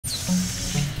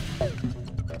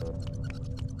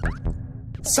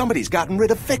Somebody's gotten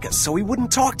rid of Ficus so he wouldn't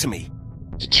talk to me.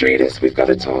 Detritus, we've got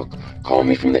to talk. Call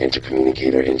me from the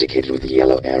intercommunicator indicated with a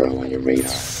yellow arrow on your radar.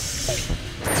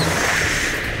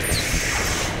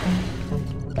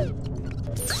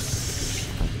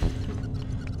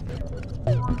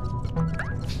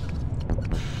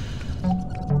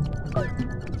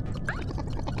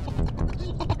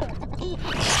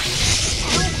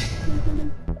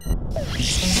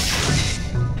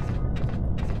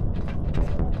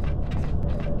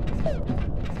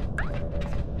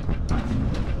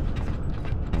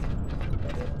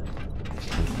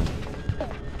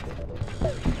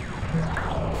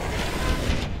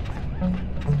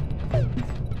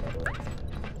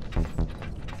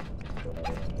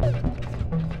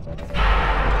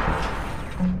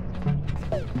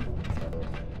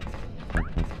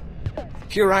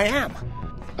 Here I am.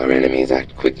 Our enemies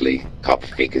act quickly. Cop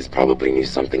Ficus probably knew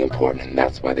something important, and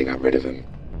that's why they got rid of him.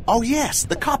 Oh yes,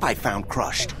 the cop I found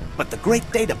crushed. But the Great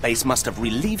Database must have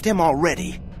relieved him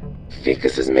already.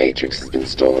 Ficus's matrix has been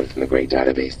stolen from the Great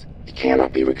Database. It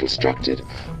cannot be reconstructed.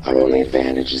 Our only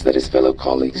advantage is that his fellow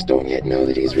colleagues don't yet know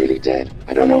that he's really dead.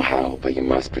 I don't know how, but you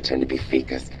must pretend to be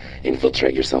Ficus.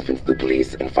 Infiltrate yourself into the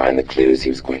police and find the clues he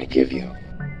was going to give you.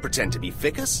 Pretend to be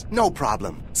Ficus? No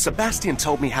problem. Sebastian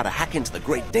told me how to hack into the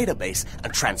Great Database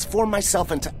and transform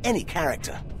myself into any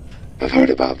character. I've heard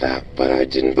about that, but I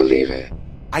didn't believe it.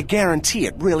 I guarantee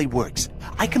it really works.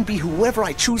 I can be whoever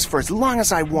I choose for as long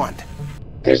as I want.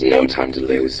 There's no time to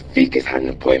lose. Ficus had an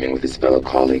appointment with his fellow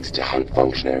colleagues to hunt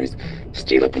functionaries,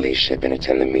 steal a police ship, and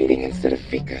attend the meeting instead of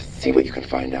Ficus. See what you can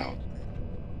find out.